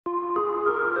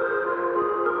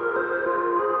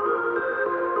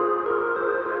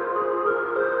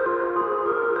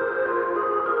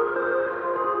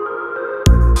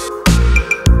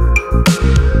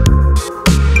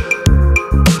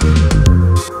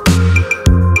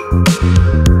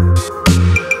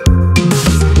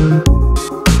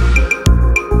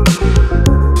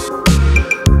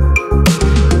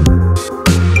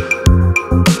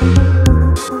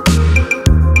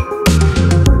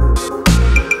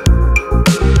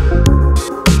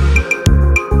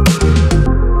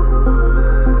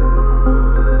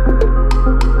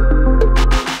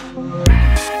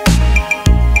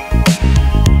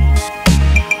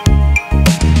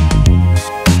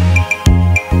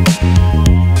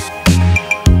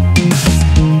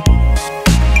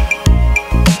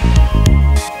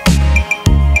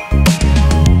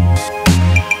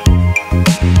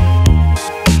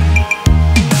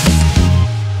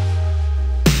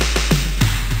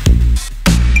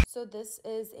So this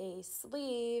is a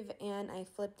sleeve and I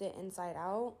flipped it inside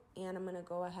out, and I'm gonna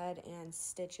go ahead and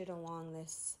stitch it along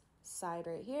this side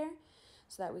right here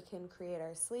so that we can create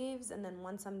our sleeves. And then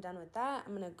once I'm done with that,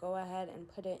 I'm gonna go ahead and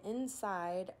put it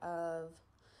inside of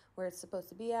where it's supposed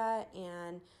to be at,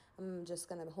 and I'm just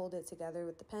gonna hold it together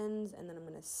with the pins, and then I'm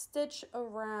gonna stitch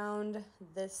around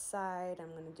this side.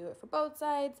 I'm gonna do it for both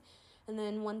sides, and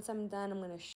then once I'm done, I'm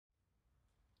gonna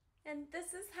and this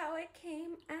is how it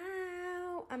came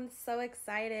out. I'm so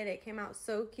excited. It came out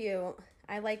so cute.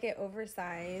 I like it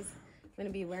oversized. I'm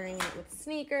gonna be wearing it with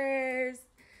sneakers,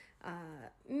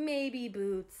 maybe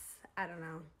boots. I don't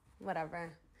know,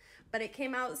 whatever. But it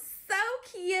came out so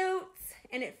cute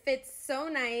and it fits so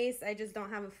nice. I just don't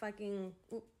have a fucking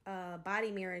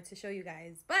body mirror to show you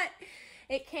guys. But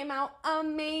it came out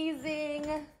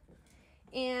amazing.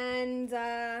 And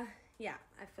yeah,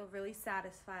 I feel really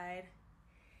satisfied.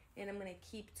 And I'm going to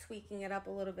keep tweaking it up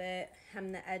a little bit,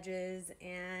 hem the edges,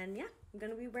 and yeah, I'm going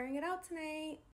to be wearing it out tonight.